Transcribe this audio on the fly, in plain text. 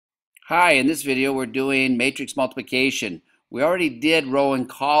Hi, in this video we're doing matrix multiplication. We already did row and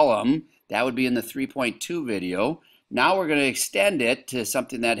column. That would be in the 3.2 video. Now we're going to extend it to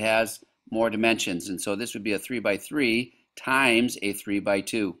something that has more dimensions. And so this would be a 3 by 3 times a 3 by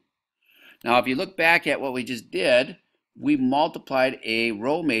 2. Now if you look back at what we just did, we multiplied a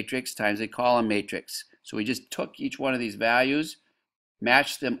row matrix times a column matrix. So we just took each one of these values,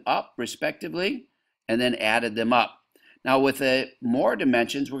 matched them up respectively, and then added them up. Now with more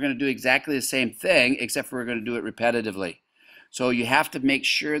dimensions, we're going to do exactly the same thing, except for we're going to do it repetitively. So you have to make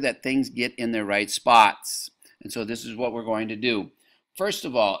sure that things get in their right spots. And so this is what we're going to do. First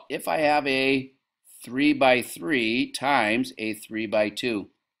of all, if I have a 3 by 3 times a 3 by 2,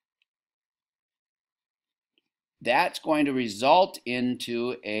 that's going to result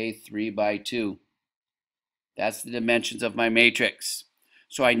into a 3 by 2. That's the dimensions of my matrix.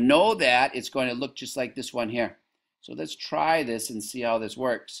 So I know that it's going to look just like this one here. So let's try this and see how this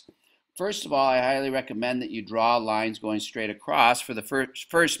works. First of all, I highly recommend that you draw lines going straight across for the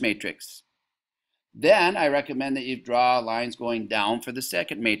first matrix. Then I recommend that you draw lines going down for the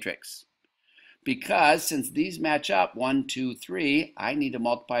second matrix. Because since these match up 1, 2, 3, I need to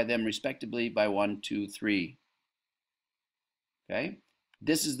multiply them respectively by 1, 2, 3. Okay?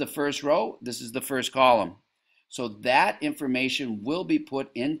 This is the first row, this is the first column. So that information will be put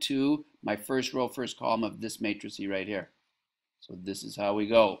into my first row, first column of this matrix right here. So this is how we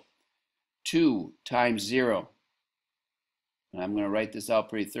go. 2 times 0. And I'm going to write this out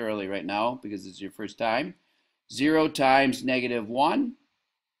pretty thoroughly right now because it's your first time. 0 times negative 1.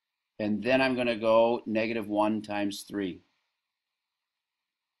 And then I'm going to go negative 1 times 3.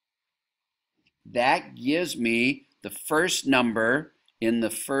 That gives me the first number in the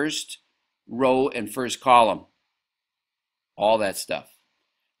first row and first column. All that stuff.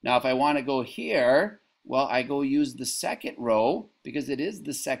 Now if I want to go here, well, I go use the second row because it is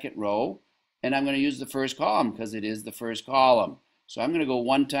the second row, and I'm going to use the first column because it is the first column. So I'm going to go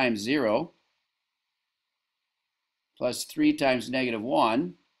 1 times 0 plus 3 times negative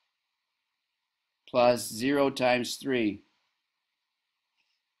 1 plus 0 times 3.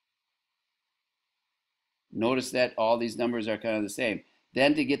 Notice that all these numbers are kind of the same.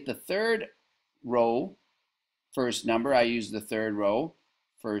 Then to get the third row first number, I use the third row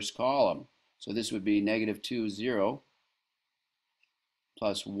first column. So this would be negative 2, 0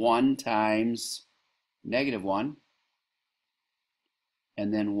 plus 1 times negative 1,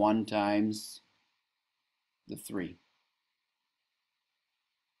 and then 1 times the 3.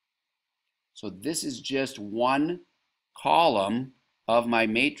 So this is just one column of my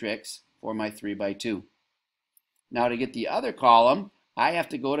matrix for my 3 by 2. Now to get the other column, I have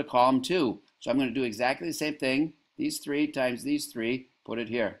to go to column 2. So I'm going to do exactly the same thing. These 3 times these 3, put it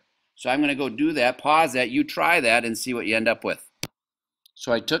here. So I'm going to go do that, pause that, you try that and see what you end up with.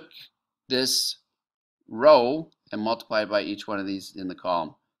 So I took this row and multiplied by each one of these in the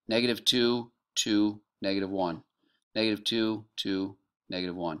column. Negative 2, 2, negative 1. Negative 2, 2,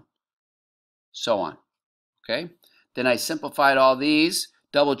 negative 1. So on. Okay? Then I simplified all these,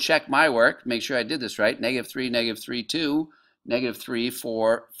 double check my work, make sure I did this right. Negative 3, 2, negative 3,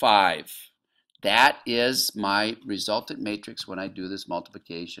 4, 5. That is my resultant matrix when I do this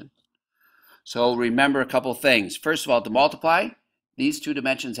multiplication. So remember a couple things. First of all, to multiply, these two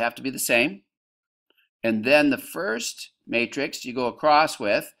dimensions have to be the same. And then the first matrix you go across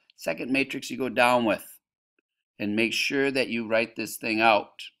with, second matrix you go down with. And make sure that you write this thing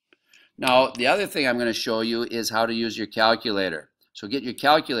out. Now, the other thing I'm going to show you is how to use your calculator. So get your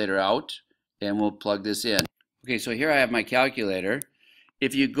calculator out and we'll plug this in. Okay, so here I have my calculator.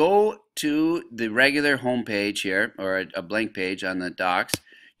 If you go to the regular home page here, or a blank page on the docs,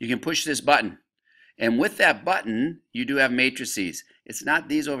 you can push this button. And with that button, you do have matrices. It's not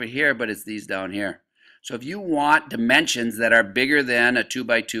these over here, but it's these down here. So if you want dimensions that are bigger than a 2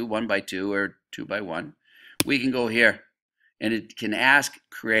 by 2, 1 by 2, or 2 by 1, we can go here. And it can ask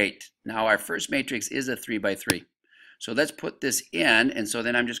create. Now our first matrix is a 3 by 3. So let's put this in, and so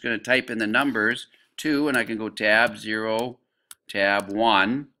then I'm just going to type in the numbers 2, and I can go tab 0, tab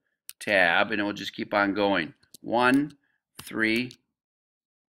 1, tab, and it will just keep on going. 1, 3,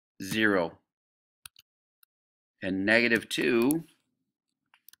 0. And negative 2,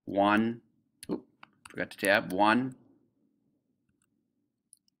 1, oops, forgot to tab, 1,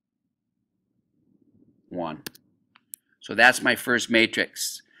 1. So that's my first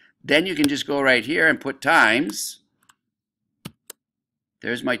matrix. Then you can just go right here and put times.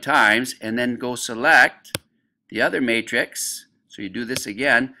 There's my times, and then go select the other matrix. So you do this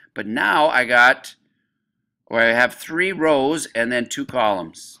again, but now I have 3 rows and then 2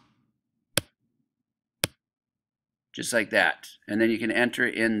 columns. just like that. And then you can enter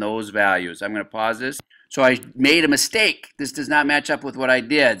in those values. I'm going to pause this. So I made a mistake. This does not match up with what I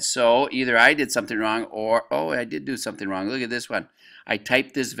did. So either I did something wrong or, oh, I did do something wrong. Look at this one. I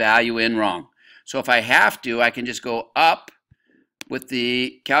typed this value in wrong. So if I have to, I can just go up with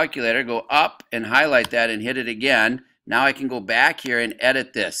the calculator, go up and highlight that and hit it again. Now I can go back here and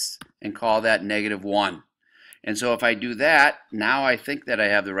edit this and call that -1. And so if I do that, now I think that I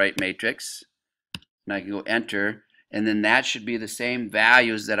have the right matrix. And I can go enter, and then that should be the same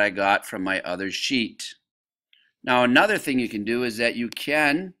values that I got from my other sheet. Now another thing you can do is that you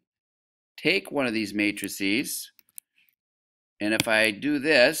can take one of these matrices, and if I do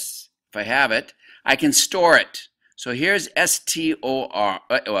this, if I have it, I can store it. So here's STOR,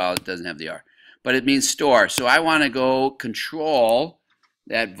 well, it doesn't have the R, but it means store. So I want to go control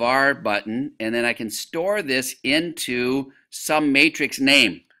that var button, and then I can store this into some matrix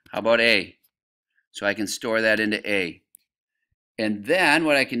name. How about A? So I can store that into A. And then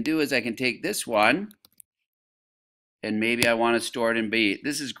what I can do is I can take this one, and maybe I want to store it in B.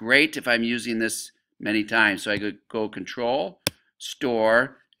 This is great if I'm using this many times. So I could go control,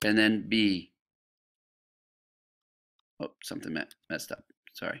 store, and then B. Oh, something messed up.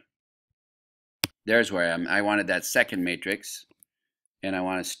 Sorry. There's where I am. I wanted that second matrix, and I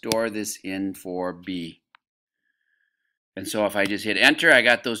want to store this in for B. And so if I just hit enter, I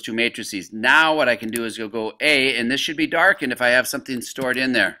got those two matrices. Now what I can do is go A, and this should be darkened if I have something stored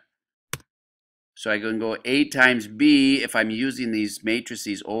in there. So I can go A times B if I'm using these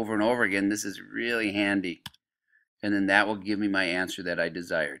matrices over and over again. This is really handy. And then that will give me my answer that I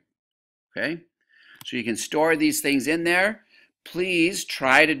desired. Okay? So you can store these things in there. Please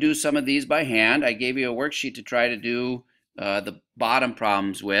try to do some of these by hand. I gave you a worksheet to try to do the bottom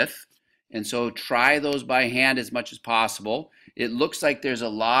problems with. And so try those by hand as much as possible. It looks like there's a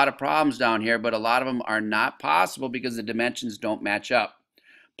lot of problems down here, but a lot of them are not possible because the dimensions don't match up.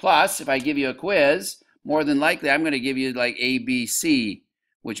 Plus, if I give you a quiz, more than likely I'm going to give you like A, B, C,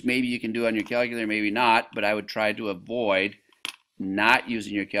 which maybe you can do on your calculator, maybe not, but I would try to avoid not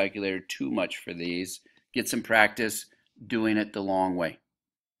using your calculator too much for these. Get some practice doing it the long way.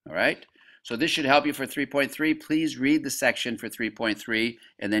 All right? So this should help you for 3.3. Please read the section for 3.3,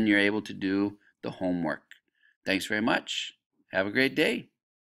 and then you're able to do the homework. Thanks very much. Have a great day.